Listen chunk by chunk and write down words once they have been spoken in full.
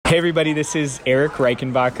Hey everybody, this is Eric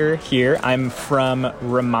Reichenbacher here. I'm from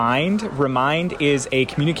Remind. Remind is a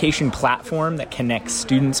communication platform that connects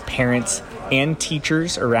students, parents, and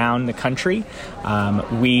teachers around the country.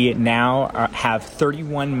 We now have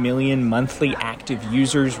 31 million monthly active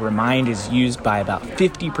users. Remind is used by about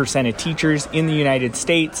 50% of teachers in the United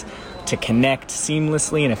States to connect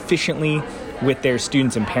seamlessly and efficiently with their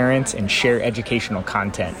students and parents and share educational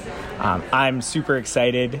content. I'm super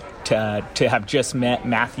excited to have just met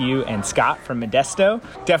Matthew and Scott from Modesto.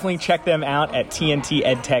 Definitely check them out at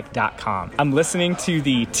tntedtech.com. I'm listening to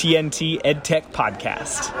the TNT EdTech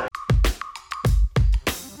podcast.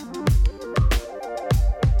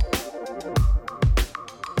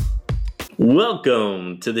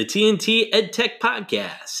 Welcome to the TNT EdTech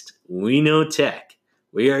podcast. We know tech.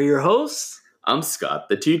 We are your hosts. I'm Scott,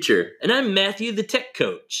 the teacher. And I'm Matthew, the tech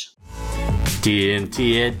coach.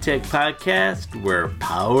 TNT EdTech podcast, we're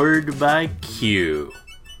powered by Q.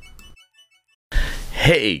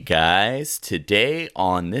 Hey guys, today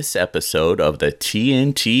on this episode of the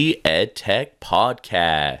TNT EdTech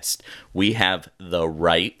podcast, we have the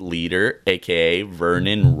Wright leader, aka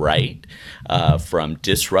Vernon Wright, from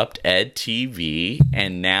Disrupt Ed TV,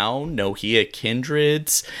 and now Nohea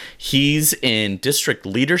Kindreds. He's in district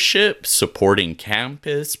leadership, supporting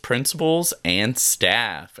campus principals and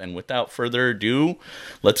staff. And without further ado,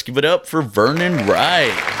 let's give it up for Vernon Wright.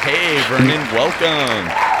 Hey, Vernon,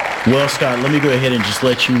 welcome. Well, Scott, let me go ahead and just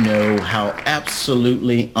let you know how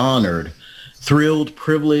absolutely honored, thrilled,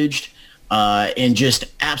 privileged, and just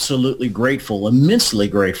absolutely grateful, immensely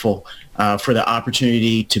grateful for the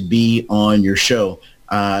opportunity to be on your show.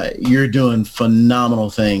 You're doing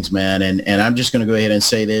phenomenal things, man. And I'm just going to go ahead and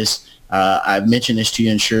say this. I've mentioned this to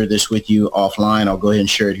you and shared this with you offline. I'll go ahead and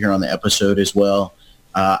share it here on the episode as well.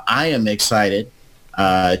 I am excited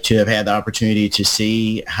to have had the opportunity to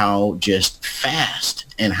see how just fast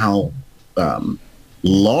and how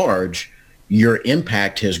large your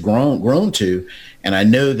impact has grown to. And I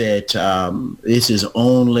know that this is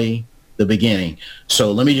only the beginning.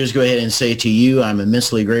 So let me just go ahead and say to you, I'm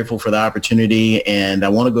immensely grateful for the opportunity. And I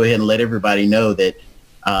want to go ahead and let everybody know that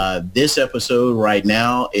this episode right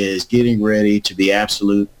now is getting ready to be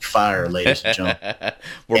absolute fire, ladies and gentlemen.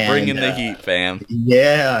 We're bringing the heat, fam.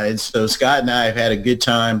 Yeah. And so Scott and I have had a good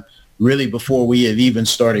time really before we have even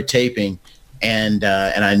started taping. And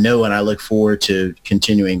I know and I look forward to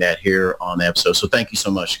continuing that here on the episode. So thank you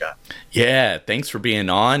so much, Scott. Yeah, thanks for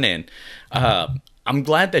being on. And I'm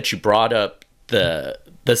glad that you brought up the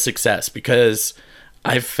success, because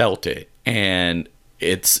I've felt it. And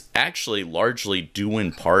it's actually largely due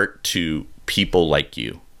in part to people like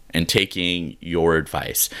you and taking your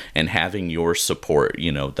advice and having your support,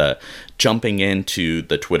 you know, the jumping into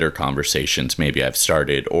the Twitter conversations maybe I've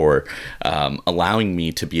started, or allowing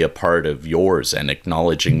me to be a part of yours and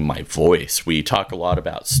acknowledging my voice. We talk a lot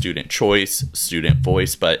about student choice, student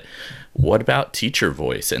voice, but what about teacher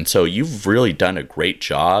voice? And so you've really done a great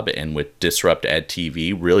job, and with Disrupt Ed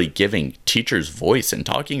TV, really giving teachers voice and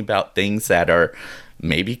talking about things that are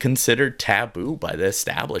maybe considered taboo by the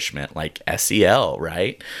establishment, like SEL,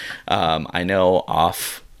 right? I know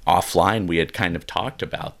offline we had kind of talked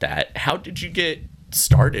about that. How did you get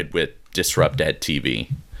started with Disrupt Ed TV?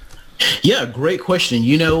 Yeah, great question.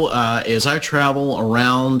 You know, as I travel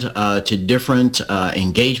around to different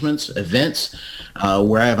engagements, events,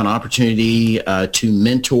 where I have an opportunity to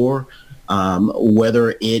mentor,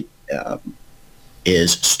 whether it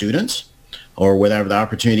is students, or whether I have the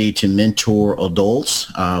opportunity to mentor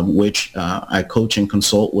adults, which I coach and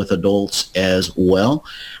consult with adults as well,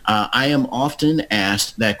 I am often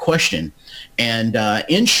asked that question. And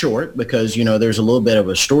in short, because, you know, there's a little bit of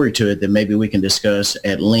a story to it that maybe we can discuss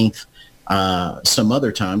at length some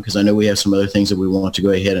other time, because I know we have some other things that we want to go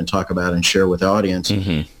ahead and talk about and share with the audience.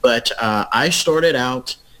 Mm-hmm. But I started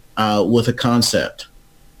out with a concept.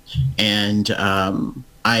 And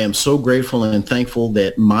I am so grateful and thankful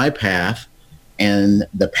that my path and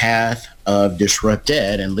the path of Disrupt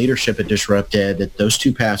Ed and leadership at Disrupt Ed, that those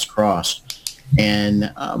two paths crossed.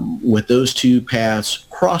 And with those two paths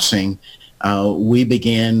crossing, we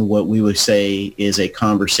began what we would say is a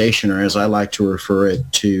conversation, or as I like to refer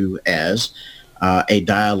it to as a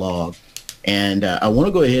dialogue. And I want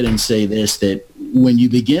to go ahead and say this, that when you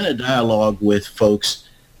begin a dialogue with folks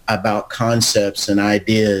about concepts and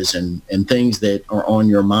ideas and things that are on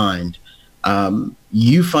your mind,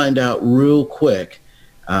 you find out real quick,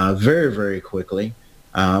 very, very quickly,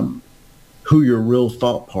 who your real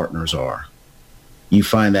thought partners are. You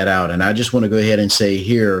find that out. And I just want to go ahead and say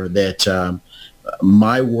here that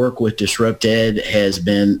my work with Disrupt Ed has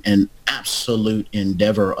been an absolute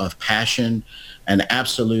endeavor of passion, an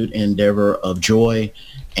absolute endeavor of joy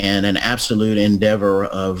and an absolute endeavor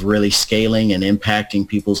of really scaling and impacting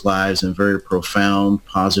people's lives in very profound,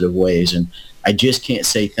 positive ways. And I just can't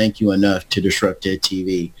say thank you enough to Disrupt Ed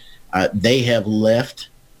TV. They have left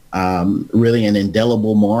really an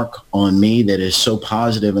indelible mark on me that is so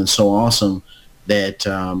positive and so awesome that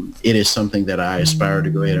it is something that I aspire to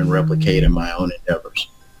go ahead and replicate in my own endeavors.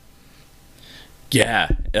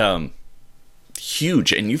 Yeah,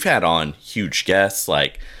 huge. And you've had on huge guests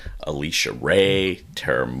like Alicia Ray,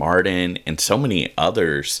 Tara Martin, and so many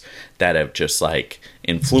others that have just like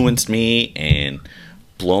influenced me and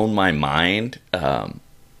blown my mind.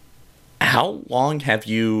 How long have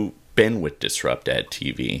you been with Disrupt Ed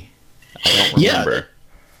TV? I don't remember.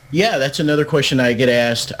 Yeah, that's another question I get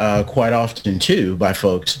asked quite often too by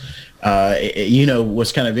folks.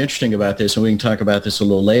 What's kind of interesting about this, and we can talk about this a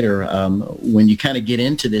little later, when you kind of get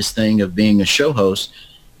into this thing of being a show host,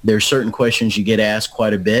 there's certain questions you get asked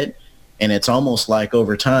quite a bit, and it's almost like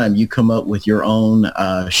over time you come up with your own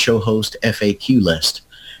show host FAQ list.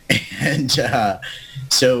 And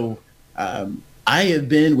so I have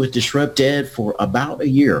been with Disrupt Ed for about a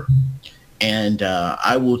year, and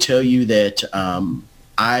I will tell you that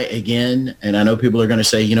and I know people are going to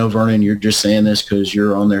say, Vernon, you're just saying this because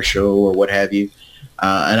you're on their show or what have you.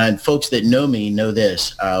 Folks that know me know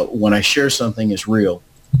this. When I share something, it's real.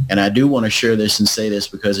 And I do want to share this and say this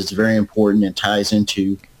because it's very important and ties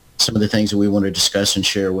into some of the things that we want to discuss and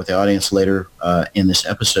share with the audience later in this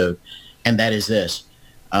episode. And that is this.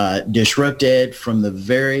 Disrupt Ed from the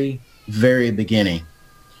very, very beginning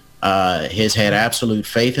has had absolute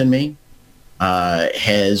faith in me,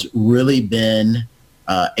 has really been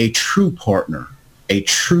a true partner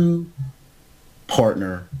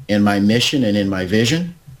in my mission and in my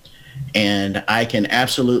vision. And I can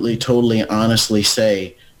absolutely, totally, honestly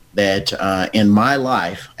say that in my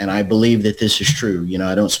life, and I believe that this is true,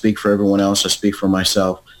 I don't speak for everyone else, I speak for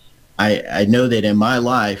myself. I know that in my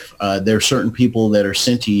life, there are certain people that are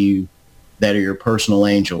sent to you that are your personal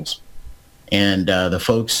angels. And the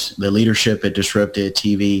folks, the leadership at Disrupt Ed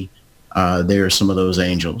TV, they are some of those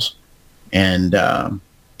angels. And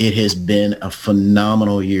it has been a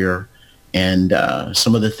phenomenal year. And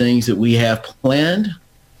some of the things that we have planned,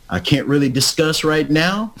 I can't really discuss right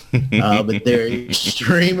now, but they're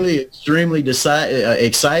extremely, extremely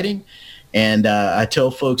exciting. And I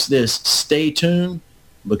tell folks this, stay tuned,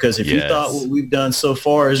 because if you thought what we've done so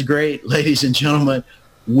far is great, ladies and gentlemen,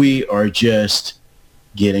 we are just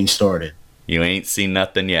getting started. You ain't seen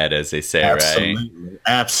nothing yet, as they say, Absolutely. right?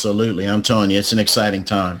 Absolutely. I'm telling you, it's an exciting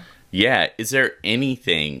time. Yeah. Is there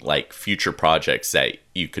anything like future projects that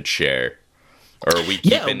you could share? Or are we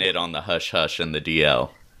keeping it on the hush-hush and the DL?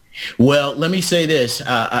 Well, let me say this.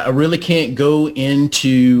 I really can't go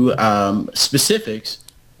into specifics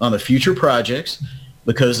on the future projects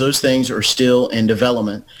because those things are still in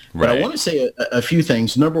development. But I want to say a few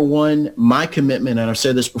things. Number one, my commitment, and I've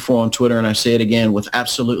said this before on Twitter, and I say it again with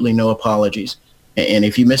absolutely no apologies. And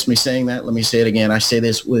if you missed me saying that, let me say it again. I say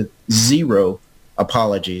this with zero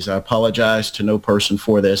apologies. I apologize to no person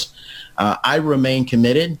for this. I remain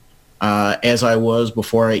committed, as I was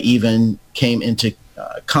before I even came into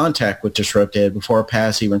contact with Disrupt Ed, before our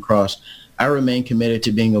paths even crossed. I remain committed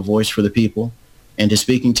to being a voice for the people and to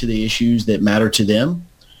speaking to the issues that matter to them,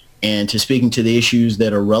 and to speaking to the issues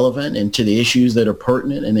that are relevant, and to the issues that are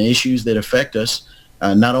pertinent, and the issues that affect us,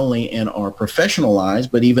 not only in our professional lives,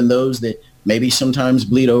 but even those that maybe sometimes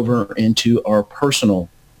bleed over into our personal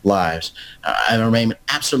lives. I remain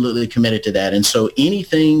absolutely committed to that. And so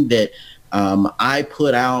anything that I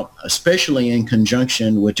put out, especially in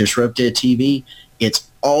conjunction with Disrupt Ed TV,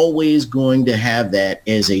 it's always going to have that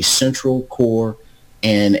as a central core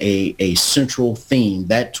and a central theme.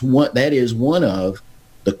 That is one of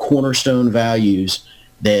the cornerstone values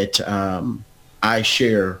that I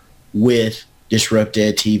share with Disrupt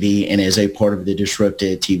Ed TV and as a part of the Disrupt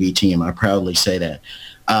Ed TV team. I proudly say that.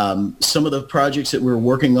 Some of the projects that we're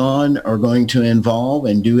working on are going to involve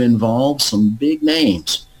and do involve some big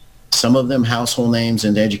names. Some of them household names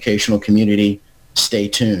in the educational community. Stay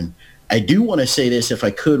tuned. I do want to say this, if I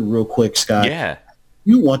could, real quick, Scott. Yeah.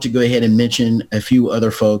 You want to go ahead and mention a few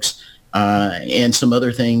other folks and some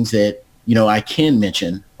other things that, I can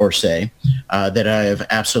mention or say that I have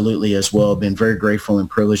absolutely as well been very grateful and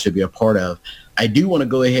privileged to be a part of. I do want to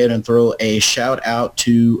go ahead and throw a shout out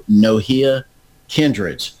to Nohea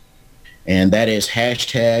Kindreds. And that is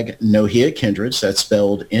hashtag Nohea Kindreds. That's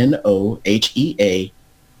spelled NOHEA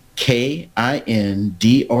KINDREDS,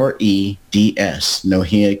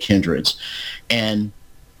 Nohea Kindreds. And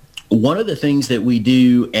one of the things that we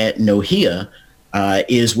do at Nohea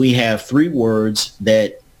is we have three words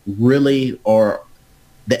that really are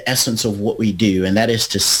the essence of what we do, and that is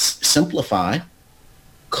to simplify,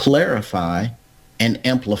 clarify, and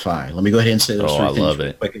amplify. Let me go ahead and say those three things love real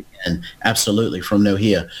it. quick again. Absolutely, from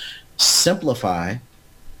Nohea. Simplify,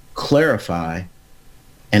 clarify,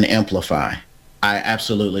 and amplify. I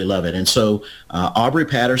absolutely love it. And so Aubrey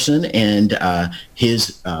Patterson and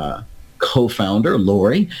his co-founder,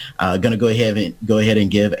 Lori, going to go ahead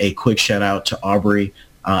and give a quick shout out to Aubrey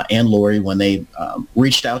and Lori when they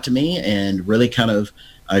reached out to me and really kind of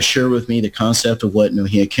share with me the concept of what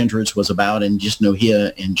Nohea Kindreds was about, and just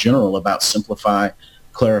Nohea in general about simplify,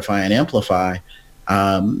 clarify, and amplify.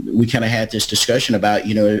 We kind of had this discussion about,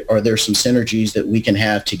 are there some synergies that we can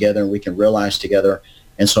have together and we can realize together?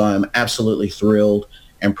 And so I'm absolutely thrilled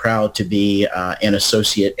and proud to be an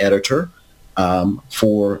associate editor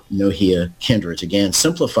for Nohea Kindreds. Again,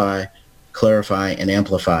 simplify, clarify, and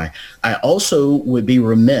amplify. I also would be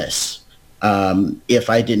remiss if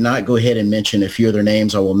I did not go ahead and mention a few other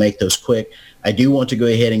names. I will make those quick. I do want to go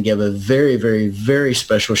ahead and give a very, very, very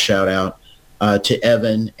special shout out to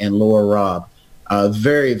Evan and Laura Robb.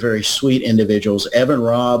 Very, very sweet individuals. Evan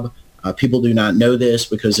Robb, people do not know this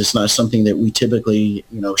because it's not something that we typically,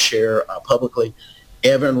 share publicly.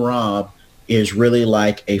 Evan Robb is really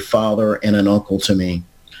like a father and an uncle to me.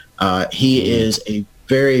 He is a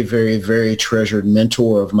very, very, very treasured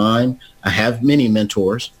mentor of mine. I have many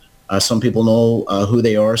mentors. Some people know who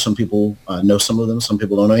they are. Some people know some of them. Some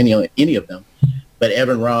people don't know any of them. But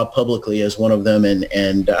Evan Robb publicly is one of them,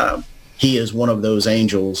 and he is one of those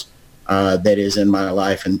angels that is in my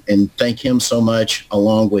life. And thank him so much,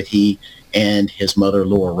 along with he and his mother,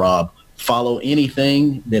 Laura Robb. Follow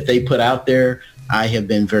anything that they put out there. I have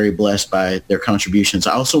been very blessed by their contributions.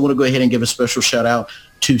 I also want to go ahead and give a special shout out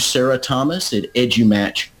to Sarah Thomas at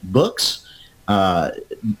EduMatch Books.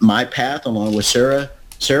 My path, along with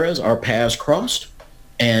Sarah's, our paths crossed,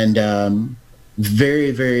 and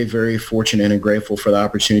very, very, very fortunate and grateful for the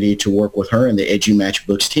opportunity to work with her and the EduMatch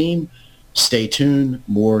Books team. Stay tuned.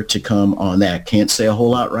 More to come on that. Can't say a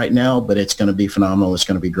whole lot right now, but it's going to be phenomenal. It's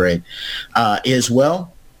going to be great. As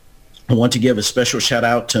well, I want to give a special shout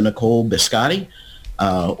out to Nicole Biscotti,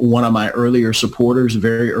 one of my earlier supporters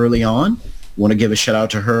very early on. Want to give a shout out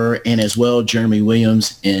to her, and as well Jeremy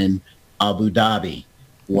Williams in Abu Dhabi.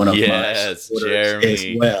 One of my supporters as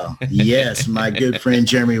well. Yes, my good friend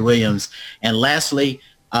Jeremy Williams. And lastly,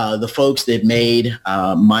 the folks that made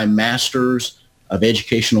my master's of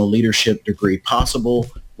educational leadership degree possible.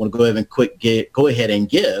 I want to go ahead and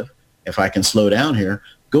give, if I can slow down here,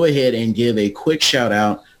 go ahead and give a quick shout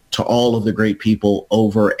out to all of the great people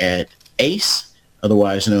over at ACE,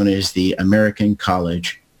 otherwise known as the American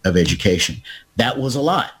College of Education. That was a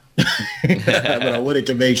lot, but I wanted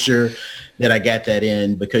to make sure that I got that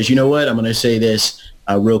in, because you know what? I'm going to say this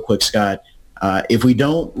real quick, Scott. If we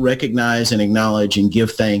don't recognize and acknowledge and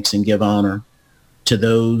give thanks and give honor to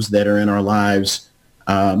those that are in our lives,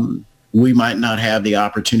 we might not have the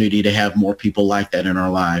opportunity to have more people like that in our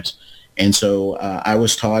lives. And so I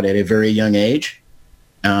was taught at a very young age,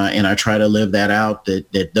 and I try to live that out,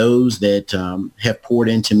 that those that have poured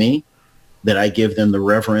into me, that I give them the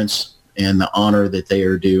reverence and the honor that they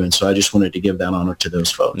are due. And so I just wanted to give that honor to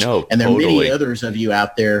those folks. No, and there totally. are many others of you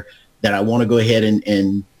out there that I want to go ahead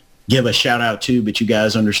and give a shout out to, but you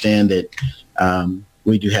guys understand that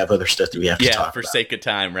we do have other stuff that we have to talk about. Yeah, for sake of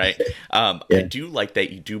time, right? I do like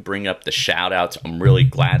that you do bring up the shout outs. I'm really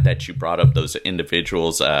glad that you brought up those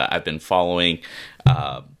individuals. I've been following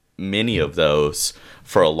many of those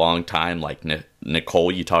for a long time. Like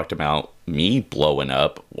Nicole, you talked about me blowing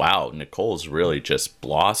up. Wow, Nicole's really just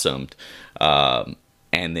blossomed.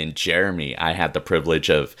 And then Jeremy, I had the privilege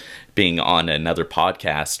of being on another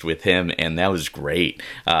podcast with him, and that was great.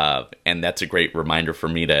 And that's a great reminder for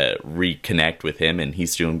me to reconnect with him, and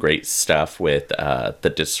he's doing great stuff with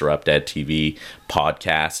the Disrupt Ed TV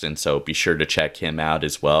podcast, and so be sure to check him out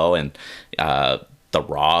as well. And the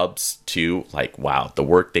Robs too, like, wow, the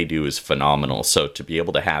work they do is phenomenal. So to be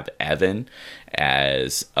able to have Evan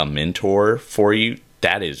as a mentor for you,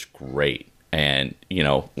 that is great. And, you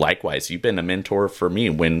know, likewise, you've been a mentor for me.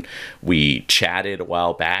 When we chatted a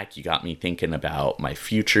while back, you got me thinking about my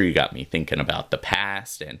future. You got me thinking about the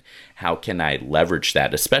past and how can I leverage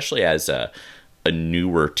that, especially as a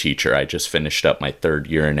newer teacher. I just finished up my third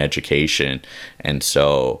year in education. And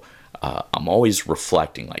so I'm always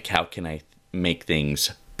reflecting, like, how can I make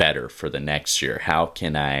things better for the next year? How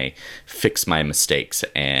can I fix my mistakes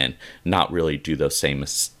and not really do those same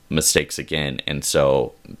mistakes again? And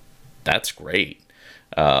so that's great.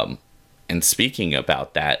 And speaking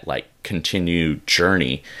about that, like, continued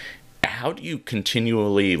journey, how do you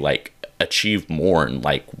continually, like, achieve more, and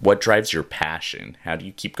like what drives your passion? How do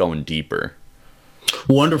you keep going deeper?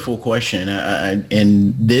 Wonderful question.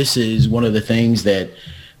 And this is one of the things that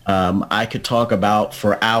I could talk about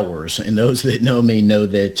for hours. And those that know me know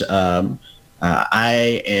that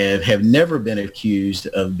I have never been accused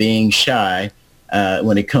of being shy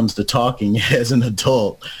when it comes to talking as an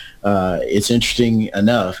adult. It's interestingly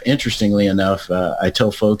enough, I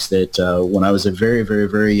tell folks that when I was a very, very,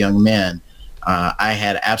 very young man, I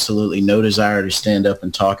had absolutely no desire to stand up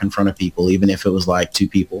and talk in front of people, even if it was like two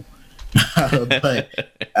people. But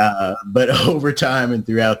over time and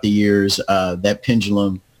throughout the years, that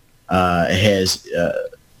pendulum has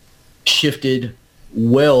shifted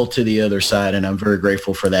well to the other side, and I'm very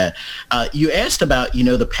grateful for that. You asked about,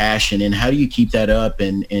 the passion and how do you keep that up,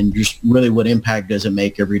 and just really what impact does it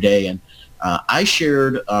make every day. And I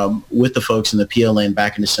shared with the folks in the PLN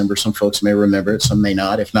back in December. Some folks may remember it, some may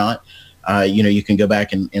not. If not, you can go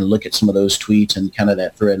back and look at some of those tweets and kind of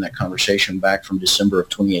that thread and that conversation back from December of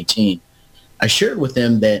 2018. I shared with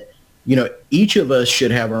them that, each of us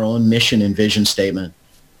should have our own mission and vision statement.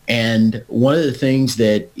 And one of the things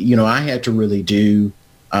that, I had to really do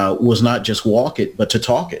was not just walk it, but to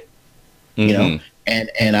talk it, and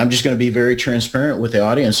I'm just going to be very transparent with the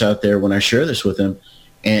audience out there when I share this with them.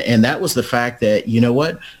 And that was the fact that,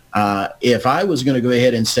 if I was going to go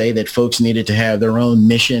ahead and say that folks needed to have their own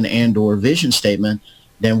mission and or vision statement,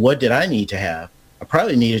 then what did I need to have? I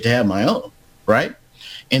probably needed to have my own, right?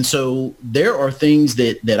 And so there are things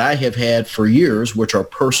that I have had for years, which are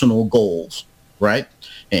personal goals, right?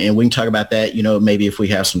 And we can talk about that, maybe if we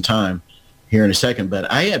have some time here in a second. But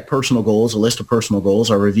I had personal goals, a list of personal goals.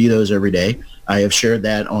 I review those every day. I have shared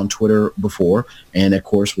that on Twitter before. And of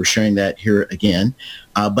course, we're sharing that here again.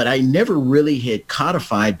 But I never really had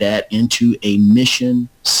codified that into a mission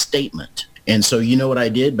statement. And so you know what I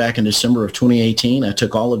did back in December of 2018? I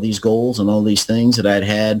took all of these goals and all these things that I'd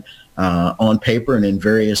had on paper and in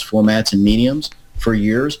various formats and mediums for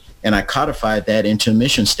years, and I codified that into a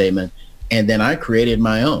mission statement. And then I created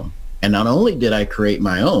my own. And not only did I create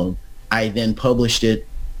my own, I then published it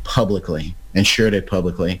publicly and shared it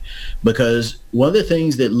publicly. Because one of the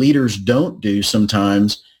things that leaders don't do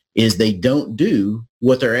sometimes is they don't do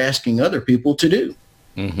what they're asking other people to do.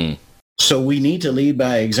 Mm-hmm. So we need to lead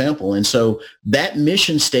by example. And so that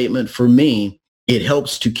mission statement for me, it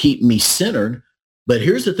helps to keep me centered. But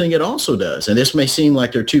here's the thing it also does, and this may seem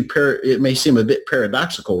like they're it may seem a bit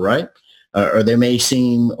paradoxical, right? Or they may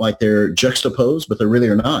seem like they're juxtaposed, but they really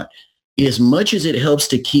are not. As much as it helps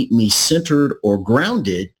to keep me centered or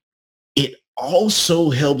grounded, it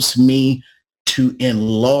also helps me to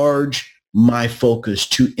enlarge my focus,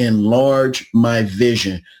 to enlarge my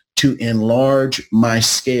vision, to enlarge my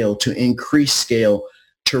scale, to increase scale,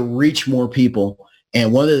 to reach more people.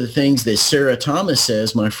 And one of the things that Sarah Thomas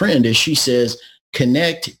says, my friend, is she says,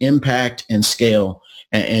 connect, impact, and scale.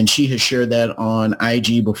 And she has shared that on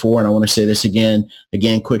IG before. And I want to say this again,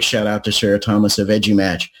 quick shout out to Sarah Thomas of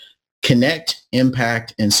EduMatch. Connect,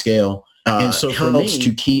 impact, and scale. And so for me,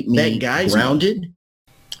 to keep me grounded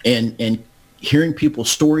and hearing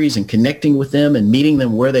people's stories and connecting with them and meeting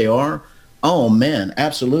them where they are. Oh man,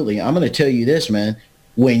 absolutely. I'm going to tell you this, man.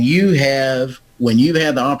 When you've had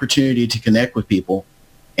the opportunity to connect with people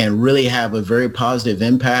and really have a very positive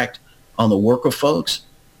impact on the work of folks,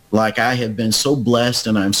 like I have been so blessed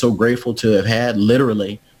and I'm so grateful to have had,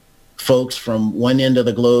 literally, folks from one end of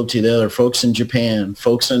the globe to the other, folks in Japan,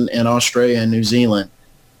 folks in Australia and New Zealand.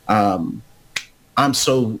 I'm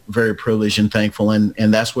so very privileged and thankful, and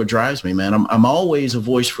that's what drives me, man. I'm always a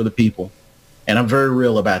voice for the people, and I'm very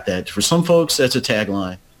real about that. For some folks, that's a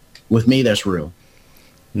tagline. With me, that's real.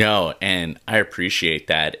 No, and I appreciate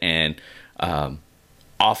that. And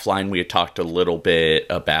offline, we had talked a little bit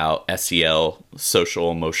about SEL,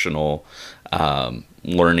 social emotional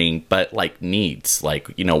learning, but like needs, like,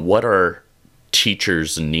 what are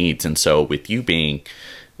teachers' needs? And so with you being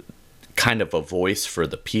kind of a voice for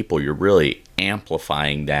the people, you're really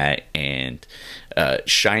amplifying that and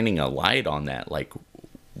shining a light on that. Like,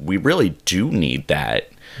 we really do need that.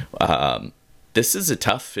 This is a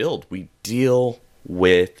tough field. We deal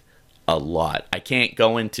with a lot. I can't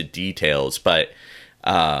go into details, but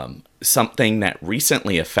something that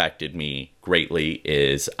recently affected me greatly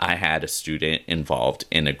is I had a student involved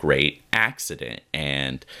in a great accident,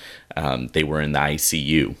 and they were in the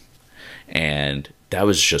ICU. And that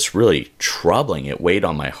was just really troubling. It weighed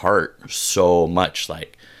on my heart so much.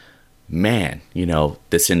 Like, man,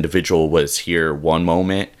 this individual was here one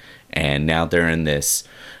moment, and now they're in this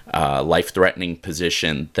life-threatening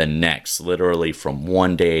position the next, literally from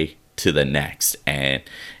one day to the next. And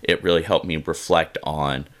it really helped me reflect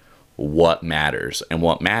on what matters. And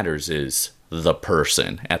what matters is the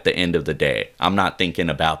person at the end of the day. I'm not thinking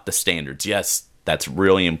about the standards. Yes, that's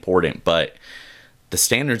really important, but the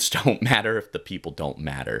standards don't matter if the people don't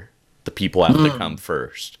matter. The people have to come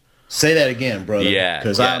first. Say that again, brother. Yeah,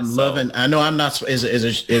 because yeah, I'm loving. I know I'm not as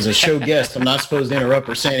a show guest. I'm not supposed to interrupt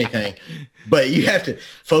or say anything, but you have to,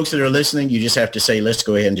 folks that are listening. You just have to say, "Let's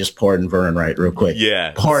go ahead and just pardon Vern right real quick."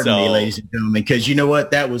 Yeah, pardon me, ladies and gentlemen, because you know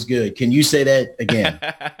what, that was good. Can you say that again?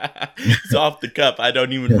 It's off the cuff. I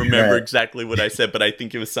don't even remember Right. exactly what I said, but I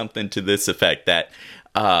think it was something to this effect that,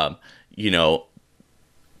 you know,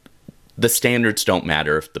 the standards don't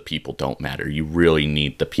matter if the people don't matter. You really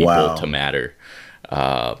need the people Wow. to matter.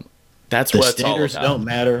 That's The what it's all standards about. don't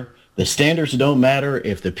matter. The standards don't matter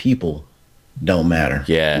if the people don't matter.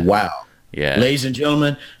 Yeah. Wow. Yeah. Ladies and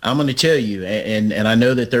gentlemen, I'm going to tell you, and I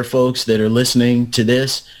know that there are folks that are listening to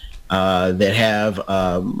this that have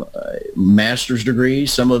master's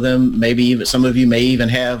degrees. Some of them, maybe even some of you may even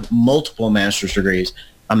have multiple master's degrees.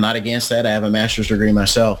 I'm not against that. I have a master's degree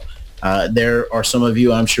myself. There are some of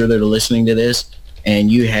you, I'm sure, that are listening to this,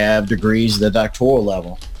 and you have degrees at the doctoral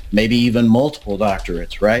level, maybe even multiple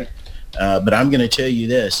doctorates, right? But I'm going to tell you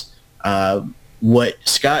this. What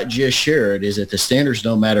Scott just shared is that the standards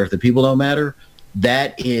don't matter if the people don't matter.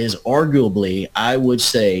 That is arguably, I would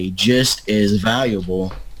say, just as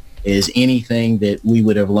valuable as anything that we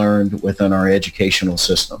would have learned within our educational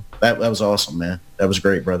system. That was awesome, man. That was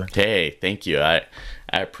great, brother. Hey, thank you. I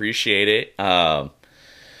appreciate it.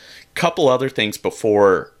 Couple other things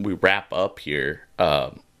before we wrap up here.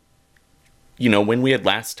 You know, when we had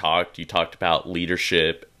last talked, you talked about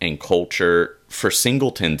leadership and culture for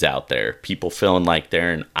singletons out there, people feeling like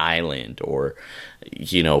they're an island, or,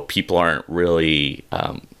 you know, people aren't really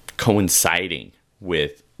coinciding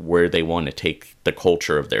with where they want to take the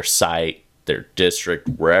culture of their site, their district,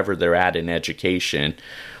 wherever they're at in education.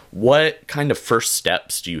 What kind of first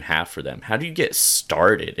steps do you have for them? How do you get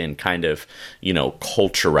started in kind of, you know,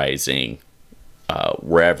 culturizing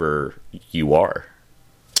wherever you are?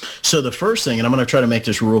 So the first thing, and I'm going to try to make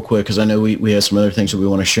this real quick because I know we have some other things that we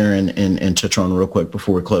want to share and touch on real quick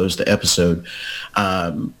before we close the episode.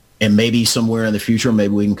 And maybe somewhere in the future,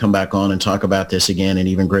 maybe we can come back on and talk about this again in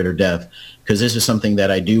even greater depth, because this is something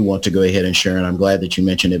that I do want to go ahead and share. And I'm glad that you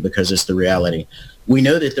mentioned it because it's the reality. We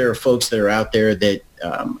know that there are folks that are out there that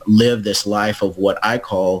live this life of what I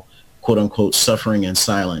call, quote unquote, suffering in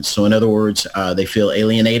silence. So in other words, they feel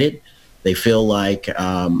alienated. They feel like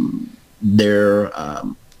there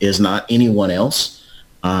is not anyone else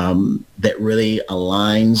that really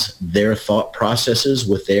aligns their thought processes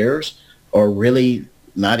with theirs, or really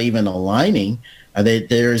not even aligning that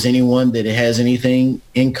there is anyone that has anything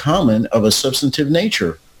in common of a substantive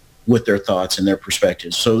nature with their thoughts and their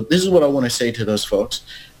perspectives. So this is what I want to say to those folks.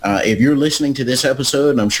 If you're listening to this episode,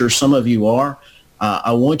 and I'm sure some of you are,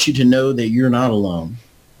 I want you to know that you're not alone.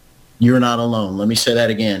 You're not alone. Let me say that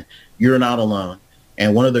again. You're not alone.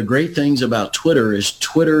 And one of the great things about Twitter is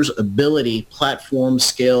Twitter's ability, platform,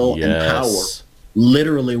 scale, and power,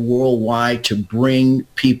 literally worldwide, to bring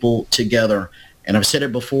people together. And I've said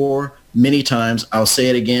it before many times. I'll say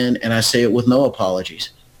it again, and I say it with no apologies.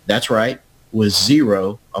 That's right, with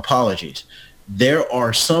zero apologies. There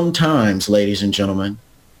are some times, ladies and gentlemen,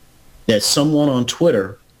 that someone on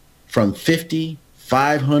Twitter from 50,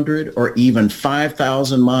 500, or even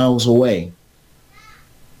 5,000 miles away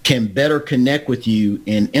can better connect with you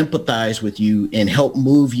and empathize with you and help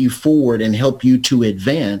move you forward and help you to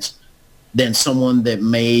advance than someone that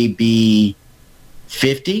may be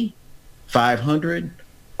 50, 500,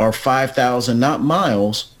 or 5,000, not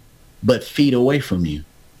miles, but feet away from you.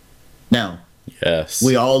 Now, yes,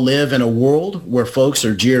 we all live in a world where folks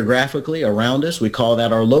are geographically around us. We call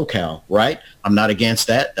that our locale, right? I'm not against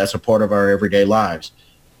that. That's a part of our everyday lives.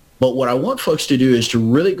 But what I want folks to do is to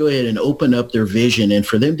really go ahead and open up their vision, and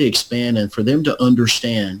for them to expand and for them to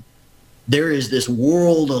understand there is this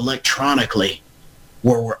world electronically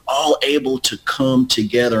where we're all able to come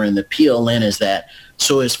together, and the PLN is that.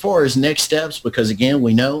 So as far as next steps, because again,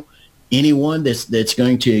 we know anyone that's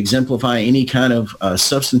going to exemplify any kind of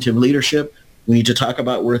substantive leadership, we need to talk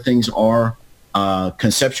about where things are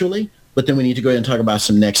conceptually, but then we need to go ahead and talk about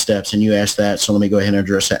some next steps. And you asked that, so let me go ahead and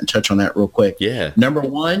address that and touch on that real quick. Yeah. Number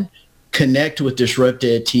one, connect with Disrupt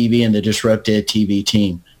Ed TV and the Disrupt Ed TV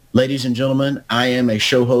team. Ladies and gentlemen, I am a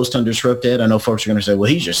show host on Disrupt Ed. I know folks are going to say, well,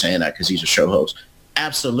 he's just saying that because he's a show host.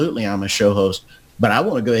 Absolutely, I'm a show host. But I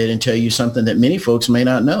want to go ahead and tell you something that many folks may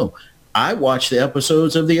not know. I watch the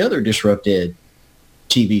episodes of the other Disrupt Ed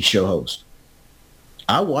TV show hosts.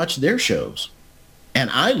 I watch their shows, and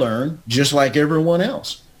I learn just like everyone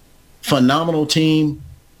else. Phenomenal team,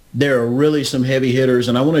 there are really some heavy hitters.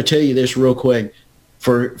 And I want to tell you this real quick.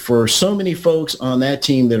 For so many folks on that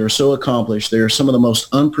team that are so accomplished, they're some of the most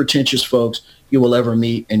unpretentious folks you will ever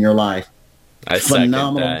meet in your life. I second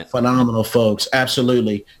that. Phenomenal folks.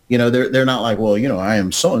 Absolutely. They're not like, well, I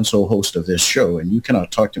am so-and-so host of this show and you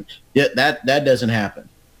cannot talk to me. Yeah, that doesn't happen.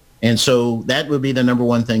 And so that would be the number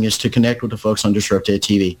one thing, is to connect with the folks on Disrupted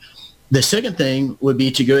TV. The second thing would be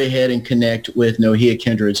to go ahead and connect with Nohea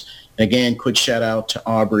Kindreds. Again, quick shout out to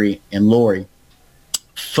Aubrey and Lori.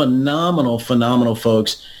 Phenomenal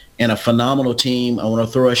folks and a phenomenal team. I want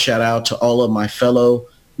to throw a shout out to all of my fellow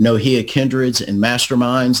Nohea Kindreds and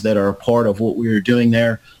masterminds that are a part of what we are doing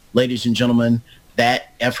there. Ladies and gentlemen,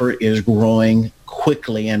 that effort is growing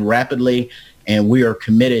quickly and rapidly, and we are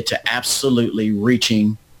committed to absolutely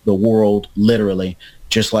reaching the world, literally,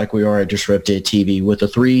 just like we are at Disrupted TV, with the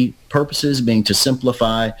three purposes being to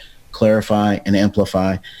simplify, clarify, and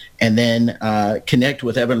amplify. And then connect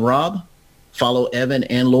with Evan Robb. Follow Evan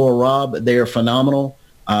and Laura Robb. They are phenomenal.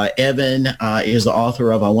 Evan is the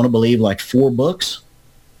author of, I want to believe, like 4 books.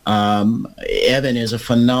 Evan is a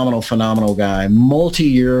phenomenal guy.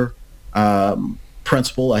 Multi-year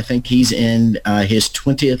principal. I think he's in his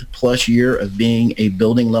 20th plus year of being a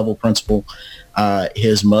building level principal.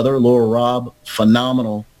 His mother, Laura Robb,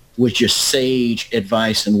 phenomenal, with just sage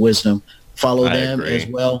advice and wisdom. Follow them as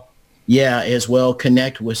well. Yeah, as well.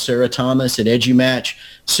 Connect with Sarah Thomas at EduMatch.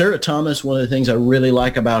 Sarah Thomas, one of the things I really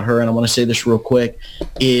like about her, and I want to say this real quick,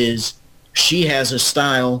 is she has a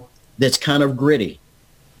style that's kind of gritty.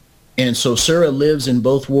 And so Sarah lives in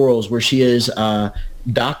both worlds, where she is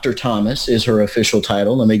Dr. Thomas is her official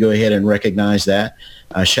title. Let me go ahead and recognize that.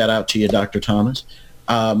 Shout out to you, Dr. Thomas.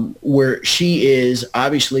 Where she is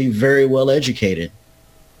obviously very well educated,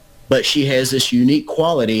 but she has this unique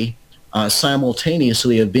quality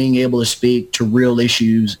simultaneously of being able to speak to real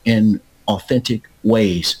issues in authentic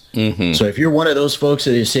ways. Mm-hmm. So if you're one of those folks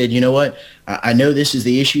that has said, you know what, I know this is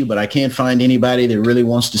the issue, but I can't find anybody that really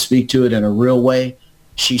wants to speak to it in a real way,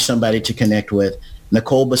 she's somebody to connect with.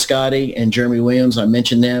 Nicole Biscotti and Jeremy Williams, I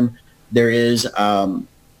mentioned them. There is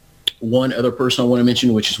one other person I want to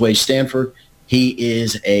mention, which is Wade Stanford. He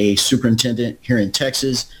is a superintendent here in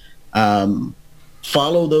Texas.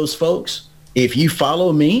 Follow those folks. If you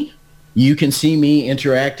follow me, you can see me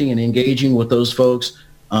interacting and engaging with those folks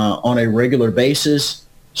on a regular basis.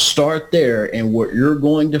 Start there, and what you're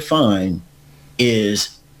going to find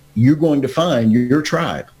is you're going to find your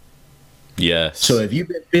tribe. Yes. So if you've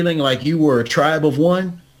been feeling like you were a tribe of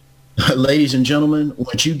one, ladies and gentlemen,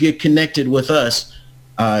 once you get connected with us,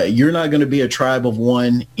 you're not going to be a tribe of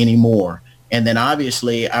one anymore. And then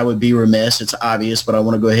obviously I would be remiss. It's obvious, but I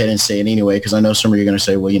want to go ahead and say it anyway, because I know some of you are going to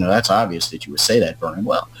say, well, that's obvious that you would say that, Vernon.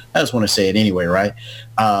 Well, I just want to say it anyway, right?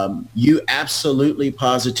 You absolutely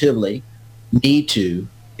positively need to,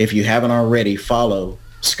 if you haven't already, follow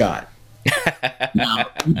Scott. Now,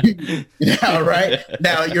 right?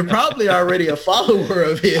 Now, you're probably already a follower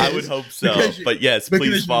of his. I would hope so. But yes,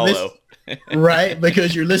 please follow. Right?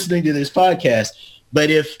 Because you're listening to this podcast. But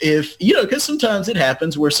if because sometimes it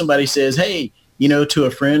happens where somebody says, hey, to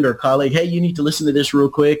a friend or colleague, hey, you need to listen to this real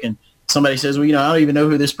quick. And somebody says, well, I don't even know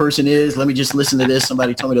who this person is. Let me just listen to this.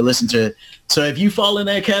 Somebody told me to listen to it. So if you fall in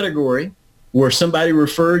that category where somebody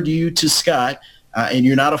referred you to Scott and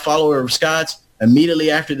you're not a follower of Scott's, immediately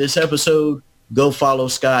after this episode, go follow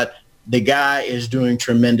Scott. The guy is doing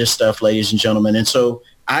tremendous stuff, ladies and gentlemen. And so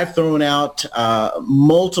I've thrown out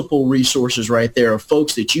multiple resources right there of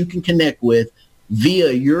folks that you can connect with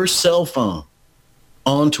via your cell phone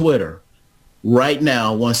on Twitter right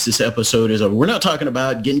now once this episode is over. We're not talking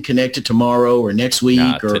about getting connected tomorrow or next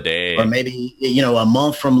week or today, or maybe, a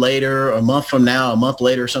month from later, a month from now, a month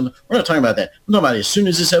later or something. We're not talking about that. We're talking about as soon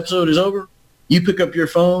as this episode is over, you pick up your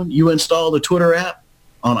phone, you install the Twitter app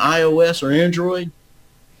on iOS or Android,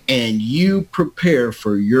 and you prepare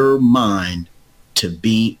for your mind to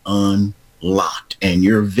be unlocked and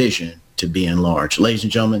your vision to be enlarged. Ladies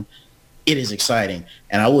and gentlemen, it is exciting.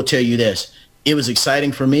 And I will tell you this. It was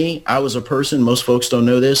exciting for me. I was a person, most folks don't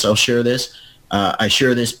know this. I'll share this. I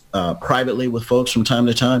share this privately with folks from time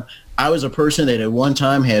to time. I was a person that at one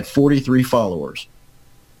time had 43 followers.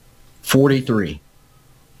 43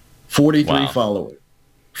 wow. Followers.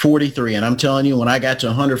 43. And I'm telling you, when I got to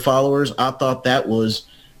 100 followers, I thought that was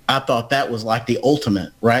like the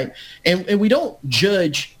ultimate, right? And we don't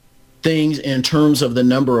judge things in terms of the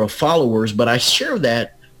number of followers, but I share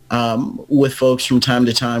that with folks from time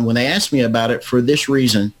to time when they ask me about it for this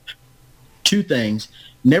reason. 2 things.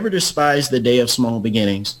 Never despise the day of small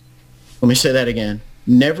beginnings. Let me say that again.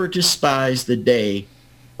 Never despise the day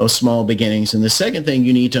of small beginnings. And the second thing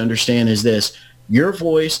you need to understand is this. Your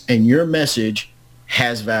voice and your message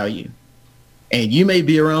has value. And you may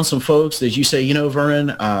be around some folks that you say,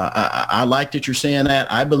 Vernon, I like that you're saying that.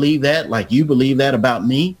 I believe that, like you believe that about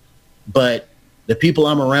me. But the people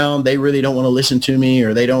I'm around, they really don't want to listen to me,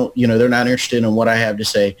 or they don't, they're not interested in what I have to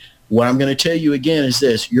say. What I'm going to tell you again is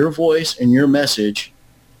this: your voice and your message,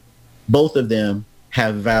 both of them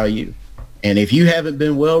have value. And if you haven't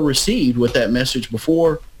been well received with that message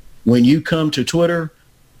before, when you come to Twitter,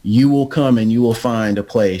 you will come and you will find a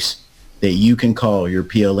place that you can call your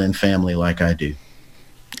PLN family like I do.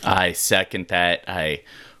 I second that. I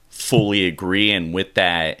fully agree. And with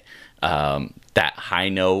that, that high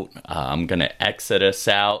note, I'm going to exit us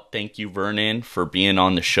out. Thank you, Vernon, for being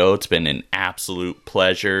on the show. It's been an absolute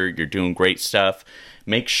pleasure. You're doing great stuff.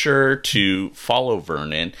 Make sure to follow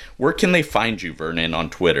Vernon. Where can they find you, Vernon,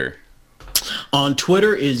 on Twitter? On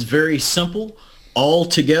Twitter is very simple. All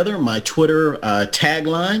together, my Twitter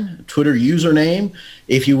tagline, Twitter username,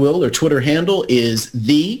 if you will, or Twitter handle is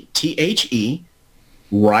the THE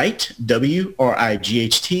Wright,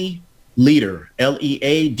 WRIGHT, leader,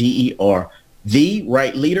 LEADER, the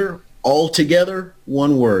Wright leader, all together,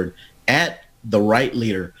 one word, at the Wright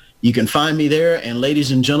leader. You can find me there. And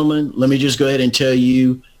ladies and gentlemen, let me just go ahead and tell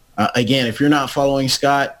you, again, if you're not following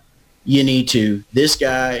Scott, you need to. This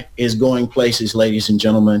guy is going places, ladies and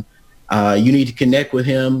gentlemen. You need to connect with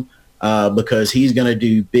him because he's going to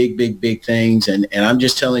do big, big, big things. And I'm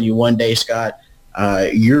just telling you, one day, Scott,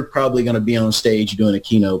 you're probably going to be on stage doing a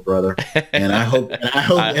keynote, brother. And I hope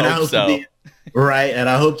so. to be right. And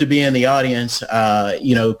I hope to be in the audience,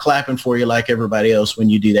 clapping for you like everybody else when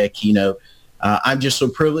you do that keynote. I'm just so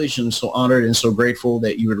privileged and so honored and so grateful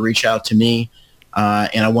that you would reach out to me.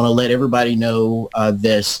 And I want to let everybody know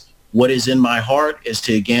this. What is in my heart is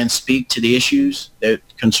to, again, speak to the issues that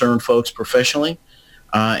concern folks professionally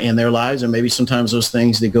in their lives, and maybe sometimes those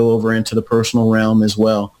things that go over into the personal realm as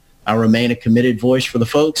well. I remain a committed voice for the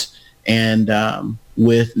folks, and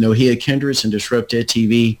with Nohea Kendricks and Disrupt Ed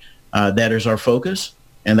TV, that is our focus,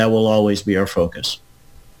 and that will always be our focus.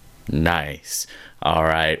 Nice. All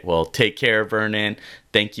right. Well, take care, Vernon.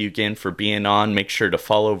 Thank you again for being on. Make sure to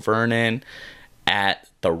follow Vernon at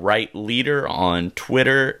The Wright Leader on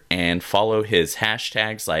Twitter and follow his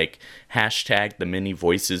hashtags like hashtag the many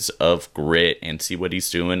voices of grit and see what he's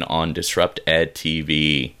doing on Disrupt Ed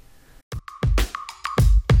TV.